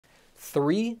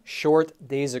3 short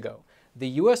days ago, the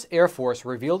U.S. Air Force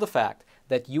revealed the fact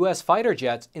that U.S. fighter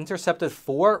jets intercepted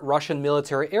 4 Russian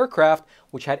military aircraft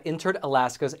which had entered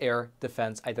Alaska's Air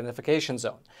Defense Identification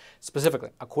Zone. Specifically,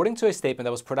 according to a statement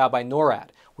that was put out by NORAD,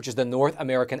 which is the North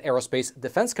American Aerospace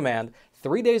Defense Command,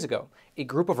 3 days ago, a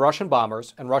group of Russian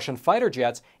bombers and Russian fighter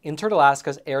jets entered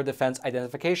Alaska's Air Defense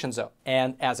Identification Zone.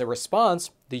 And as a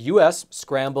response, the U.S.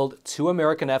 scrambled 2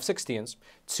 American F-16s,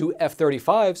 2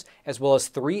 F-35s, as well as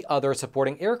 3 other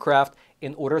supporting aircraft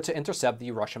in order to intercept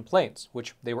the Russian planes,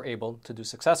 which they were able to do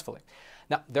successfully.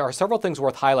 Now, there are several things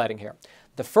worth highlighting here.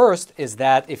 The first is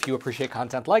that if you appreciate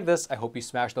content like this, I hope you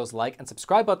smash those like and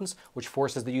subscribe buttons, which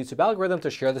forces the YouTube algorithm to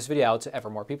share this video out to ever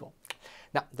more people.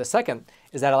 Now, the second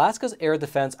is that Alaska's Air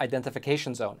Defense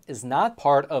Identification Zone is not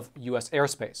part of U.S.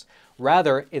 airspace.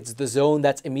 Rather, it's the zone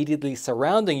that's immediately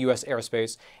surrounding U.S.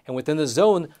 airspace, and within the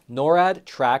zone, NORAD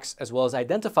tracks as well as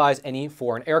identifies any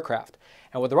foreign aircraft.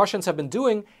 And what the Russians have been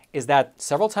doing is that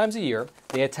several times a year,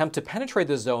 they attempt to penetrate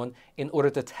the zone in order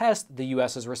to test the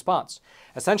U.S.'s response.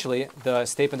 Essentially, the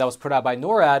statement that was put out by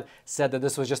NORAD said that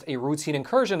this was just a routine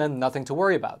incursion and nothing to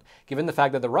worry about, given the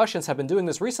fact that the Russians have been doing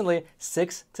this recently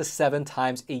 6 to 7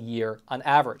 times a year on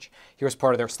average. Here's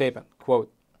part of their statement,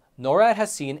 quote, NORAD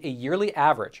has seen a yearly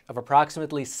average of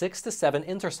approximately 6 to 7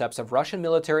 intercepts of Russian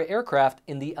military aircraft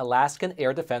in the Alaskan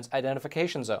Air Defense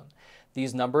Identification Zone.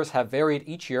 These numbers have varied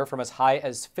each year from as high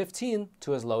as 15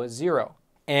 to as low as 0.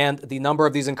 And the number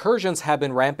of these incursions have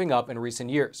been ramping up in recent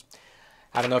years.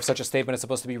 I don't know if such a statement is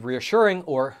supposed to be reassuring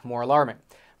or more alarming.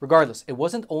 Regardless, it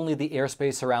wasn't only the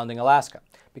airspace surrounding Alaska,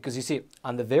 because you see,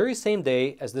 on the very same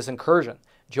day as this incursion,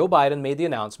 Joe Biden made the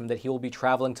announcement that he will be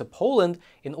traveling to Poland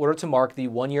in order to mark the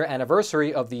 1-year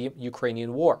anniversary of the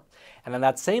Ukrainian war. And on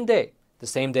that same day, the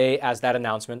same day as that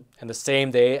announcement and the same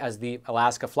day as the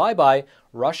Alaska flyby,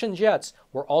 Russian jets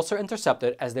were also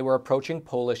intercepted as they were approaching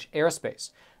Polish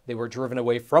airspace. They were driven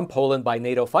away from Poland by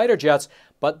NATO fighter jets,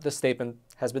 but the statement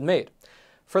has been made.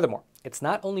 Furthermore, it's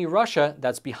not only Russia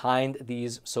that's behind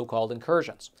these so-called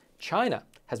incursions. China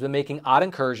has been making odd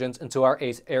incursions into our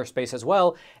airspace as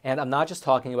well, and I'm not just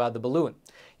talking about the balloon.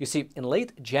 You see, in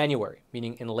late January,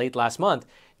 meaning in late last month,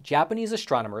 Japanese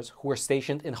astronomers who were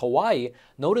stationed in Hawaii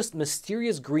noticed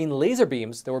mysterious green laser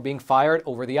beams that were being fired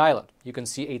over the island. You can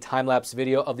see a time-lapse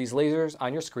video of these lasers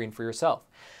on your screen for yourself.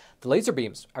 The laser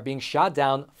beams are being shot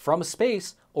down from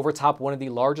space over top one of the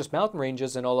largest mountain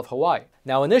ranges in all of Hawaii.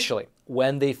 Now, initially,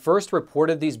 when they first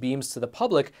reported these beams to the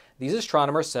public, these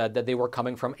astronomers said that they were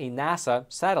coming from a NASA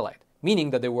satellite, meaning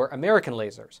that they were American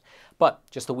lasers. But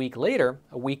just a week later,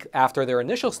 a week after their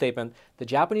initial statement, the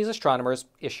Japanese astronomers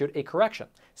issued a correction,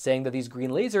 saying that these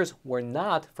green lasers were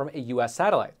not from a U.S.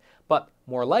 satellite, but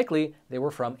more likely, they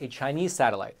were from a Chinese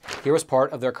satellite. Here was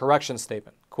part of their correction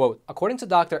statement. Quote, according to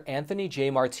Dr. Anthony J.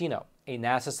 Martino, a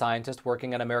NASA scientist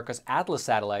working on America's Atlas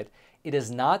satellite, it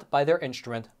is not by their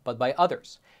instrument, but by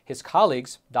others. His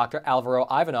colleagues, Dr. Alvaro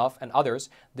Ivanov and others,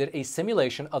 did a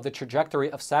simulation of the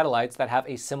trajectory of satellites that have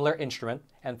a similar instrument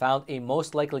and found a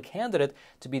most likely candidate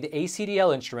to be the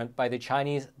ACDL instrument by the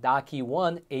Chinese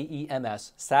Daqi-1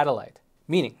 AEMS satellite.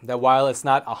 Meaning that while it's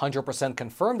not 100%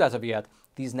 confirmed as of yet,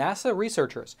 these NASA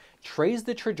researchers traced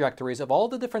the trajectories of all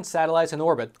the different satellites in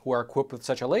orbit who are equipped with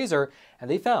such a laser, and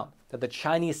they found that the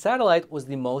Chinese satellite was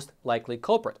the most likely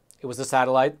culprit. It was the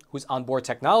satellite whose onboard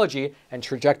technology and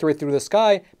trajectory through the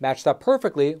sky matched up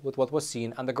perfectly with what was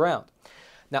seen on the ground.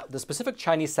 Now, the specific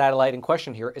Chinese satellite in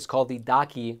question here is called the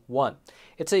Daqi-1.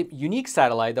 It's a unique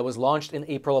satellite that was launched in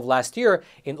April of last year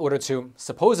in order to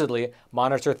supposedly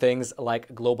monitor things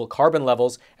like global carbon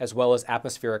levels as well as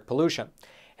atmospheric pollution.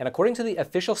 And according to the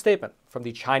official statement from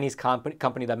the Chinese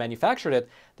company that manufactured it,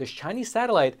 this Chinese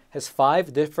satellite has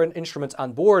 5 different instruments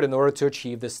on board in order to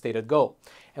achieve this stated goal.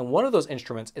 And one of those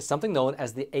instruments is something known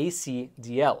as the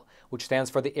ACDL, which stands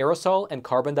for the Aerosol and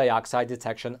Carbon Dioxide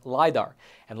Detection LiDAR.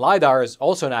 And LiDAR is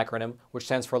also an acronym which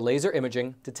stands for Laser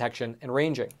Imaging, Detection, and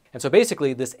Ranging. And so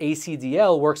basically this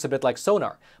ACDL works a bit like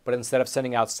sonar, but instead of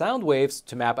sending out sound waves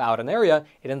to map out an area,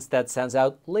 it instead sends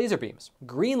out laser beams,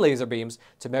 green laser beams,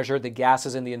 to measure the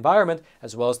gases in the environment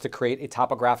as well as to create a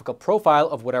topographical profile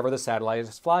of whatever the satellite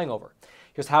is flying over.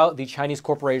 Here's how the Chinese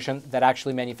corporation that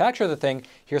actually manufactured the thing,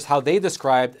 here's how they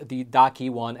described the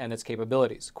Daqi-1 and its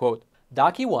capabilities. Quote,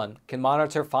 Daqi-1 can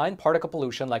monitor fine particle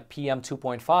pollution like PM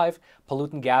 2.5,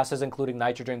 pollutant gases including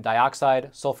nitrogen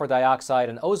dioxide, sulfur dioxide,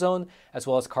 and ozone, as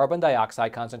well as carbon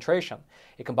dioxide concentration.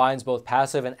 It combines both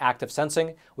passive and active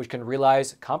sensing, which can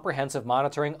realize comprehensive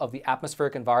monitoring of the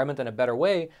atmospheric environment in a better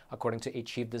way, according to a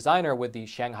chief designer with the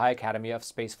Shanghai Academy of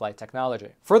Spaceflight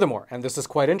Technology. Furthermore, and this is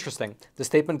quite interesting, the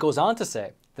statement goes on to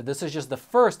say that this is just the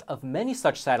first of many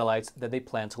such satellites that they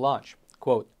plan to launch.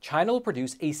 Quote, China will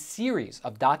produce a series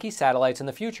of Daki satellites in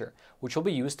the future, which will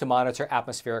be used to monitor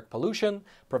atmospheric pollution,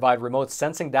 provide remote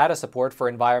sensing data support for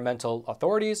environmental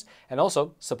authorities, and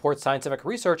also support scientific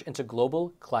research into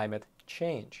global climate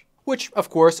change. Which, of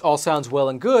course, all sounds well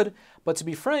and good, but to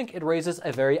be frank, it raises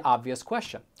a very obvious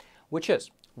question, which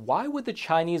is, why would the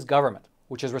Chinese government,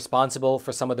 which is responsible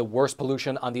for some of the worst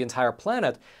pollution on the entire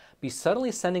planet, be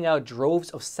suddenly sending out droves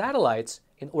of satellites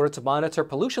in order to monitor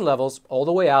pollution levels all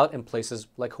the way out in places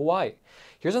like Hawaii?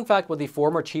 Here's in fact what the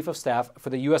former chief of staff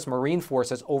for the U.S. Marine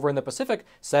Forces over in the Pacific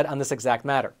said on this exact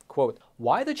matter. Quote,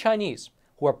 why the Chinese,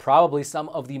 who are probably some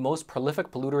of the most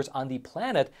prolific polluters on the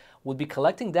planet, would be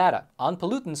collecting data on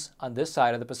pollutants on this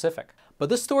side of the Pacific. But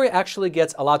this story actually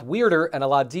gets a lot weirder and a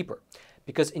lot deeper.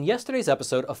 Because in yesterday's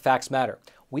episode of Facts Matter,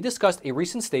 we discussed a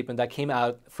recent statement that came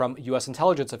out from U.S.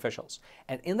 intelligence officials.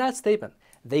 And in that statement,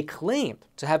 they claimed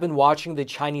to have been watching the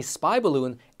Chinese spy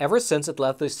balloon ever since it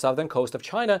left the southern coast of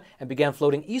China and began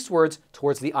floating eastwards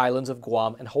towards the islands of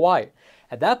Guam and Hawaii.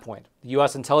 At that point, the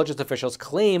U.S. intelligence officials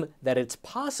claim that it's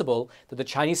possible that the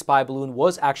Chinese spy balloon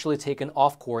was actually taken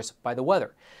off course by the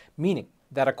weather, meaning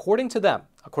that according to them,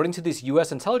 according to these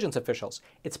U.S. intelligence officials,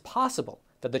 it's possible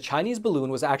that the Chinese balloon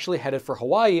was actually headed for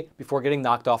Hawaii before getting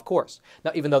knocked off course.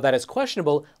 Now, even though that is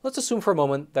questionable, let's assume for a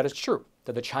moment that it's true,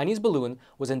 that the Chinese balloon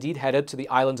was indeed headed to the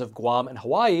islands of Guam and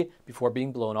Hawaii before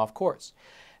being blown off course.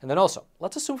 And then also,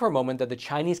 let's assume for a moment that the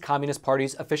Chinese Communist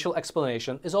Party's official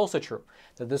explanation is also true,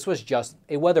 that this was just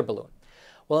a weather balloon.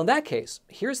 Well, in that case,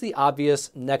 here's the obvious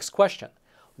next question.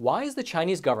 Why is the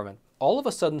Chinese government all of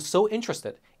a sudden so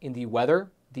interested in the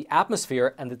weather, the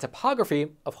atmosphere, and the topography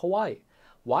of Hawaii?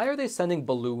 Why are they sending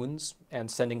balloons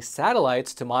and sending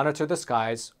satellites to monitor the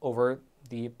skies over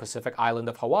the Pacific island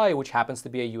of Hawaii, which happens to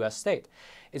be a U.S. state?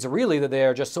 Is it really that they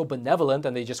are just so benevolent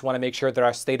and they just want to make sure that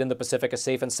our state in the Pacific is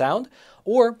safe and sound?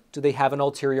 Or do they have an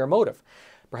ulterior motive?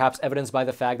 Perhaps evidenced by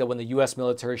the fact that when the U.S.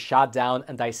 military shot down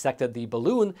and dissected the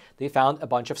balloon, they found a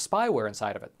bunch of spyware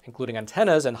inside of it, including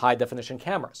antennas and high-definition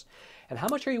cameras. And how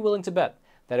much are you willing to bet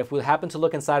that if we happen to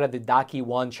look inside of the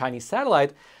Daki-1 Chinese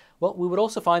satellite, well, we would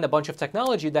also find a bunch of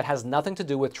technology that has nothing to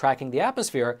do with tracking the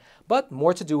atmosphere, but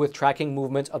more to do with tracking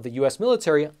movement of the U.S.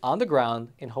 military on the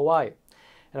ground in Hawaii?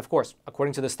 And of course,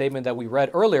 according to the statement that we read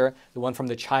earlier, the one from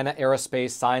the China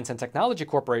Aerospace Science and Technology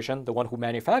Corporation, the one who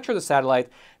manufactured the satellite,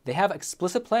 they have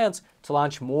explicit plans to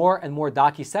launch more and more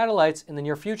Daki satellites in the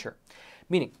near future.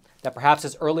 Meaning that perhaps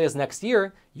as early as next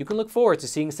year, you can look forward to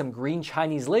seeing some green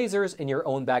Chinese lasers in your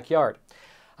own backyard.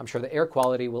 I'm sure the air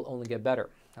quality will only get better,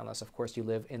 unless of course you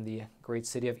live in the great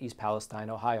city of East Palestine,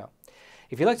 Ohio.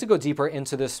 If you'd like to go deeper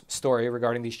into this story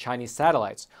regarding these Chinese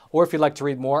satellites, or if you'd like to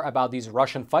read more about these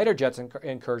Russian fighter jets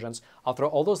incursions, I'll throw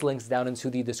all those links down into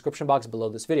the description box below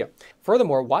this video.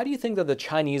 Furthermore, why do you think that the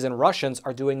Chinese and Russians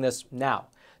are doing this now?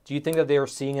 Do you think that they are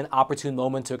seeing an opportune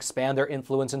moment to expand their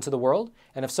influence into the world?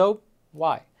 And if so,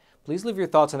 why? Please leave your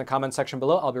thoughts in the comment section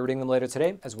below. I'll be reading them later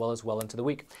today, as well as well into the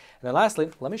week. And then lastly,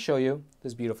 let me show you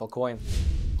this beautiful coin.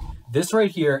 This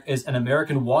right here is an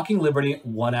American Walking Liberty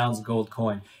 1-ounce gold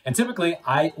coin. And typically,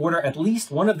 I order at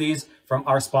least one of these from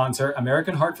our sponsor,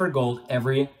 American Hartford Gold,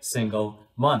 every single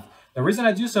month. The reason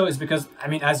I do so is because,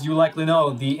 as you likely know,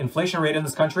 the inflation rate in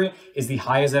this country is the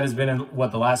highest that has been in,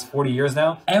 the last 40 years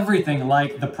now. Everything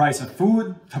like the price of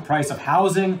food, the price of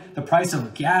housing, the price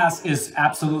of gas is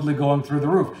absolutely going through the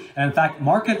roof. And in fact,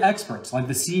 market experts like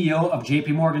the CEO of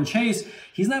JP Morgan Chase,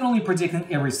 he's not only predicting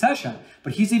a recession,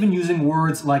 but he's even using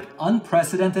words like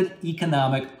unprecedented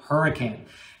economic hurricane.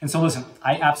 And so listen,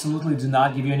 I absolutely do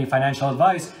not give you any financial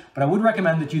advice, but I would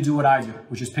recommend that you do what I do,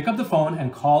 which is pick up the phone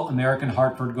and call American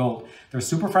Hartford Gold. Their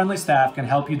super friendly staff can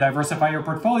help you diversify your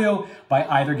portfolio by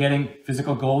either getting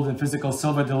physical gold and physical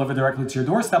silver delivered directly to your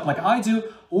doorstep like I do,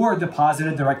 or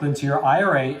deposited directly into your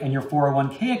IRA and your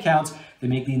 401k accounts. They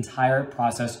make the entire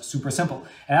process super simple.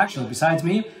 And actually, besides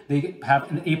me, they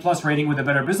have an A+ rating with the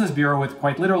Better Business Bureau with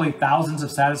quite literally thousands of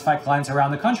satisfied clients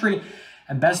around the country.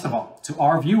 And best of all, to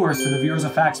our viewers, to the viewers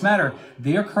of Facts Matter,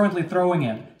 they are currently throwing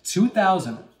in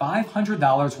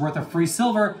 $2,500 worth of free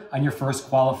silver on your first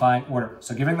qualifying order.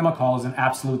 So giving them a call is an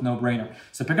absolute no-brainer.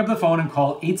 So pick up the phone and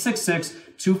call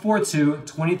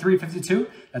 866-242-2352.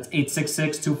 That's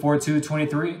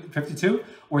 866-242-2352.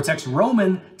 Or text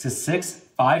Roman to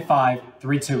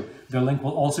 65532. Their link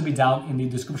will also be down in the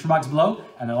description box below.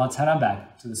 And then let's head on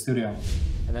back to the studio.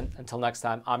 And then until next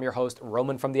time, I'm your host,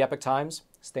 Roman from the Epoch Times.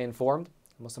 Stay informed.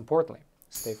 Most importantly,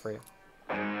 stay free.